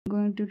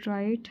going to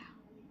try it.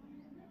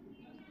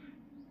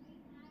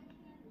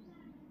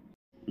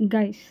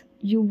 Guys,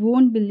 you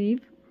won't believe,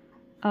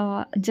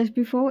 just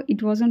before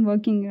it wasn't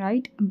working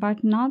right,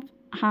 but now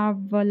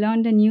have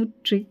learned a new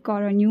trick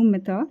or a new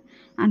method,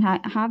 and I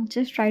have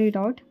just tried it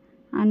out,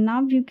 and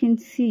now you can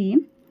see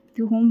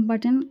the home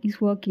button is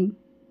working.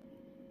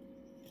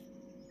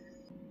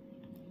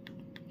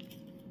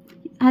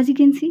 As you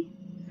can see,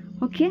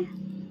 okay,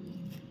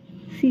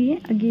 see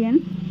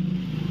again,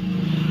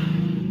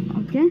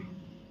 okay.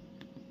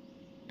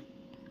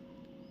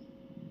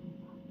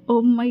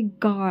 Oh my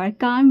god, I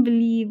can't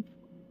believe.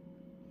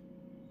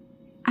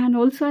 And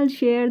also I'll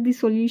share the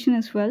solution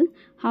as well,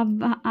 how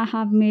I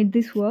have made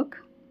this work.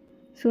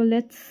 So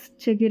let's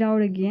check it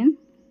out again.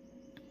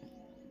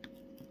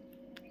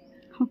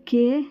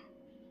 Okay,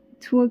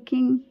 it's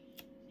working.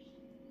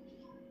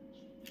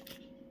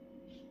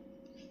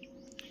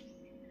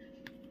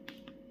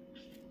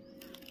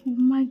 Oh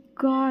my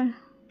god,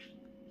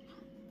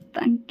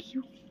 thank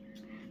you.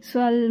 So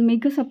I'll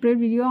make a separate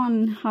video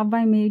on how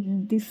I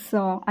made this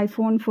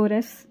iPhone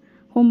 4S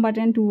home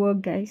button to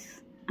work,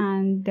 guys.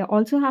 And I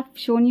also have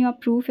shown you a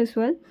proof as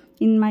well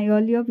in my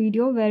earlier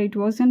video where it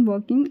wasn't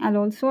working. I'll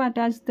also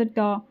attach that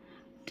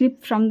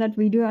clip from that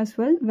video as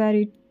well where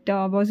it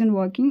wasn't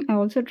working. I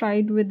also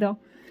tried with the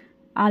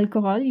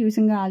alcohol,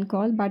 using the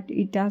alcohol, but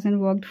it hasn't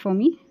worked for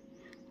me.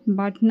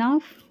 But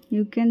now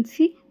you can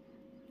see,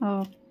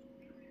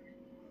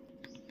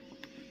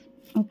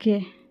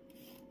 okay.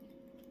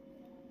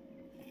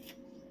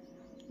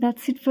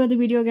 That's it for the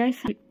video,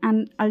 guys,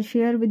 and I'll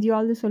share with you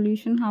all the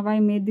solution how I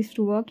made this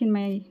to work in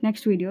my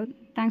next video.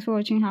 Thanks for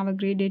watching. Have a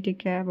great day. Take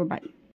care. Bye bye.